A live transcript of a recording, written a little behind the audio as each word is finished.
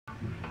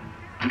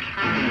All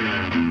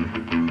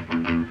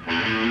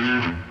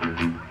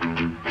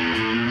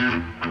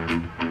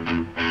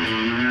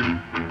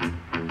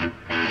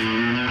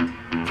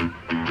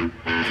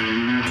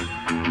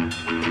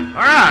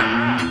right.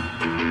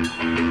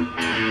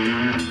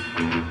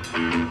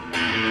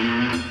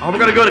 Oh, we're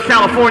gonna go to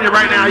California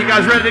right now. You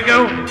guys ready to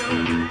go?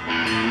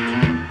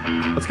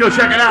 Let's go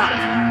check it out.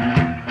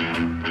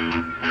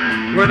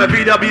 We're in the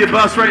VW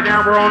bus right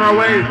now. We're on our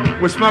way.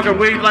 We're smoking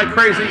weed like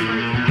crazy.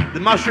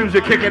 The mushrooms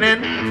are kicking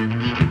in.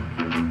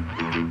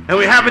 And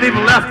we haven't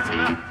even left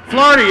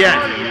Florida yet.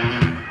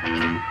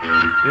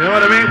 You know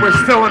what I mean? We're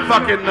still in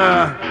fucking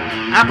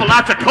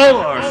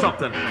Apalachicola or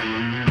something.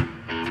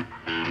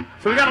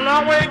 So we got a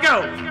long way to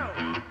go.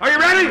 Are you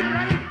ready?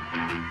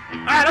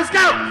 All right, let's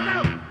go.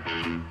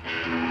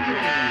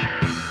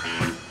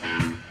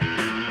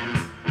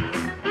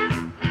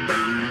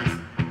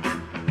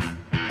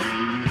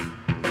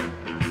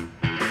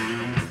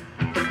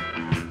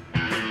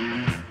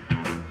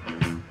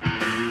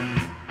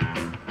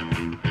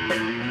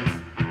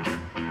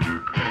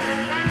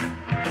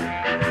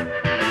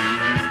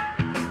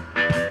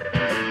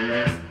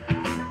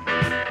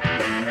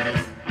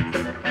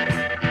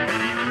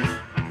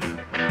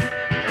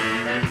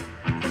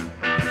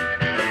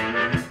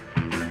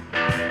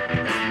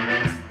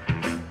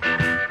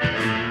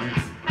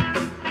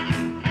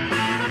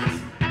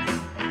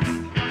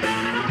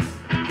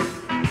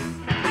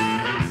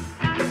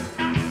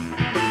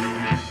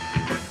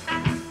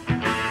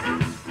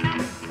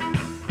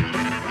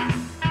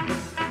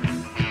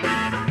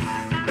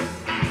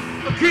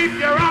 Keep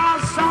your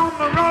eyes on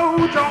the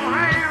road, your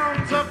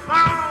hands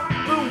upon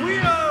the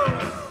wheel.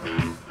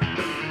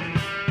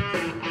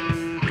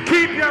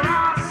 Keep your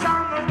eyes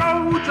on the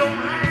road, your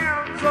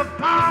hands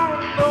upon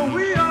the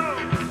wheel.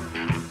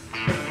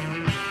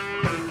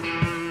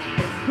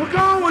 We're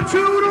going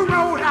to the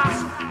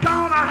Roadhouse,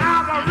 gonna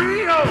have a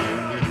real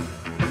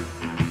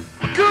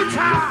good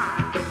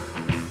time.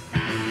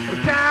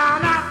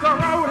 Down at the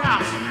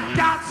Roadhouse,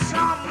 got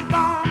some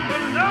fun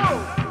below.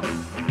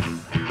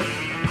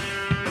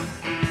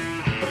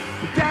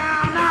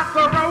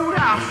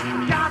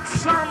 Got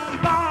some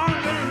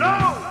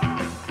bungalow.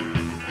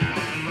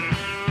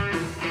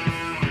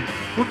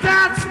 Well,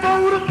 that's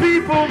for the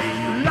people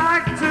who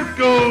like to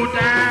go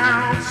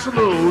down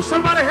slow.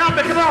 Somebody help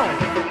me, come on.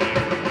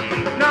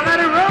 Now let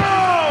it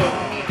roll,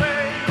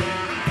 baby.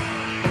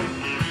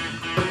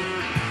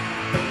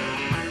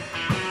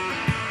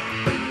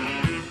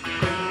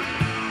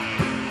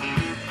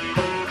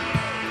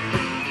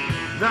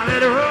 Now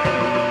let it roll.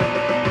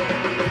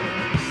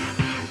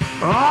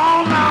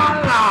 All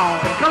night long.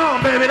 Come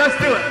on, baby, let's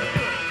do it.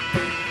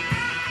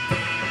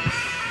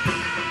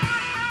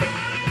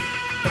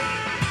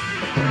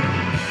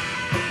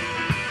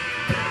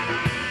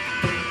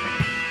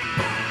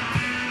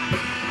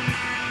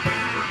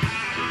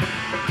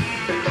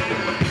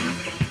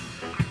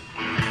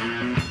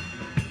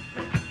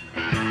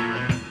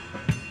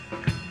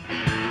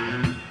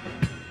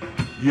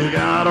 You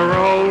gotta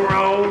roll,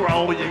 roll,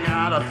 roll. You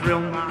gotta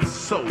thrill my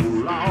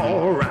soul,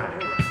 all right.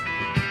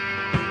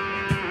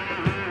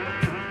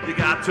 You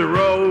got to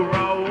roll,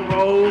 roll,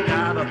 roll,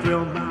 gotta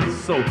thrill my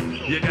soul.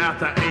 You got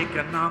to ache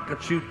and knock a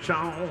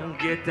choo-chong,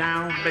 get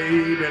down,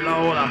 baby,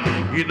 Lord.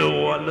 You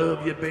know I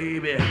love you,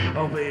 baby.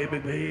 Oh, baby,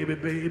 baby,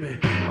 baby.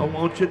 I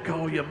want you to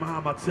call your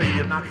mama, tell you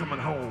you're not coming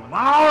home.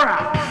 All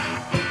right.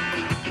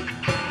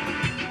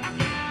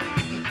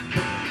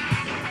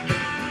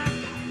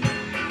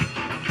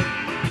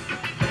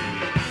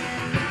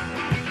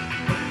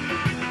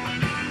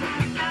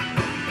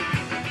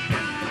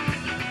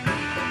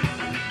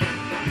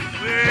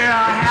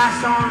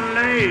 Hats on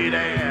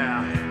lady,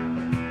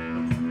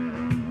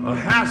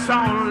 hats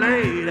on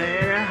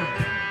lady,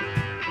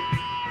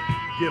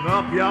 give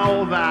up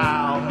your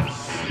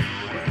vows,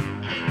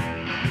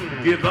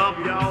 give up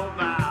your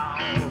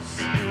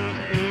vows,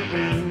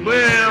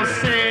 we'll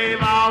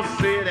save our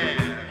city,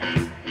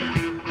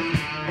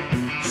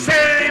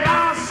 save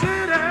our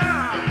city,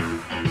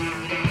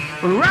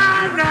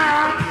 right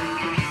now.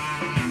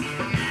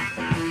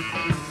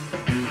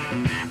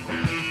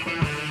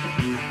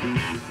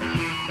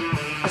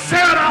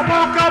 Said I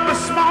woke up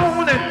this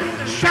morning,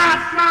 shot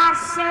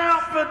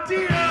myself a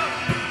deer.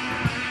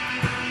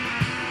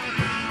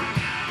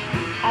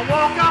 I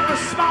woke up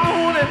this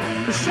morning,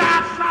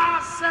 shot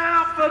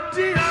myself a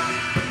deer.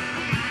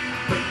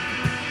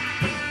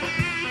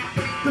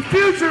 The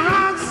future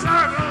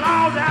uncertain,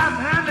 Lord, that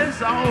hand is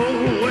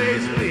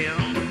always near.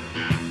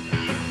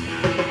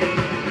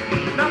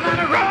 Now let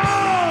it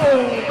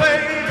roll,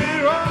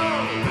 baby,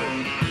 roll.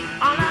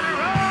 I'll let it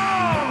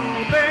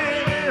roll,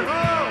 baby,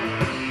 roll.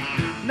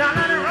 Now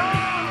let it roll,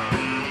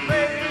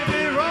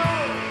 baby,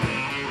 roll.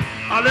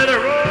 I'll let it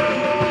roll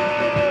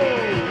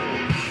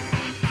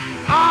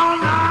all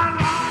night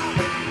long.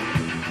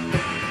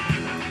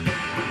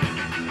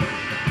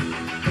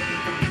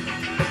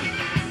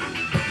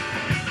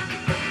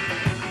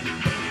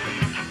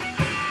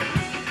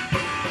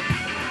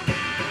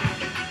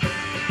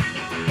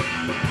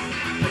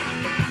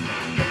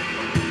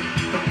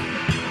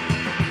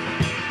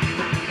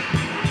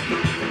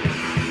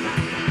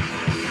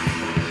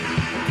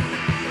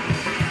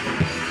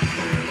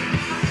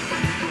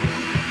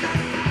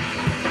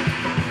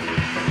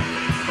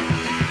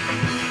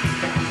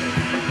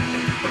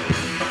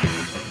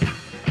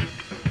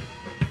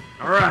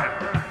 All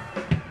right.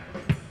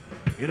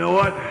 You know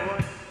what?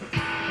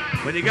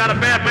 When you got a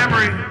bad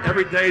memory,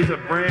 every day's a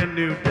brand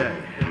new day.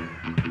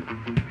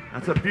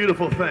 That's a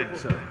beautiful thing.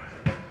 So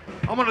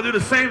I'm going to do the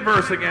same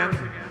verse again,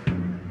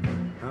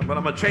 but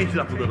I'm going to change it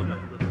up a little bit.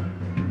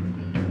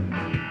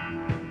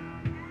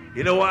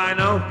 You know why I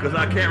know? Because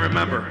I can't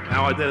remember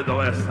how I did it the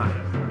last time.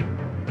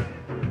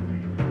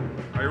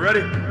 Are you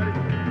ready?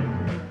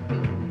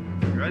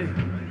 You ready?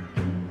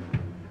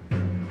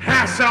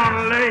 Pass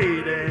on,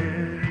 lady.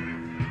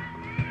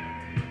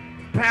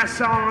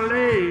 Pass on,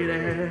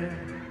 lady.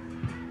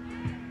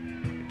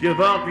 Give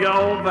up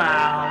your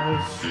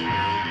vows.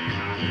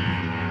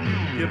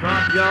 Give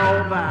up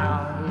your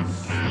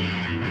vows.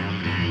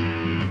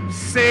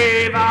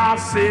 Save our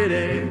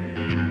city.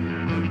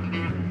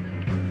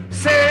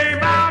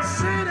 Save our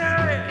city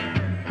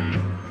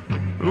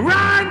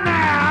right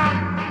now.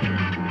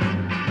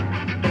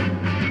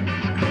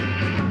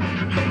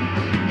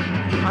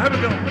 Here we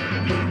go.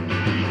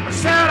 I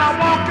said I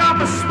woke up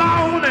this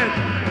morning,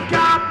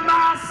 got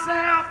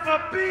myself a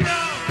beer.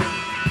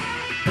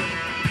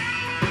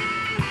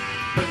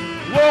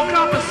 Woke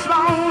up this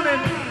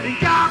morning and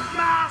got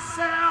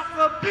myself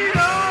a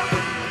beer.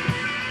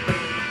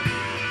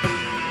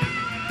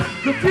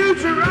 The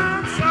future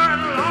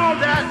uncertain, all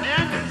that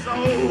end is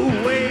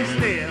always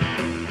near.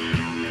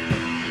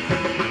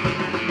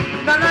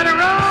 Now let it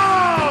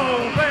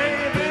roll,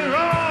 baby,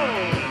 roll.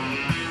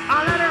 I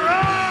let it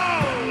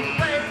roll,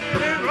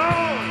 baby,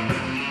 roll.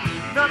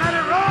 Now let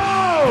it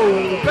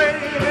roll,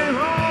 baby,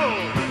 roll.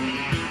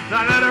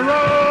 Now let it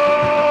roll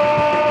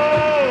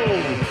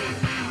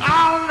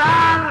all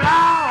night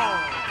long.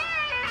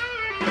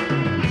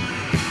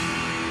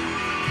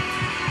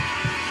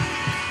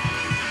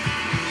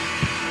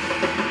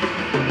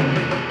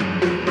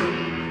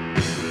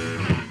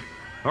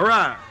 All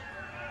right.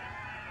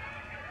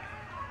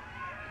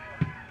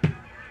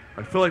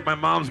 I feel like my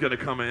mom's going to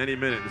come in any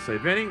minute and say,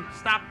 Vinny,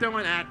 stop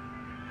doing that.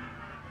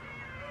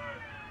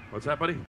 What's that, buddy?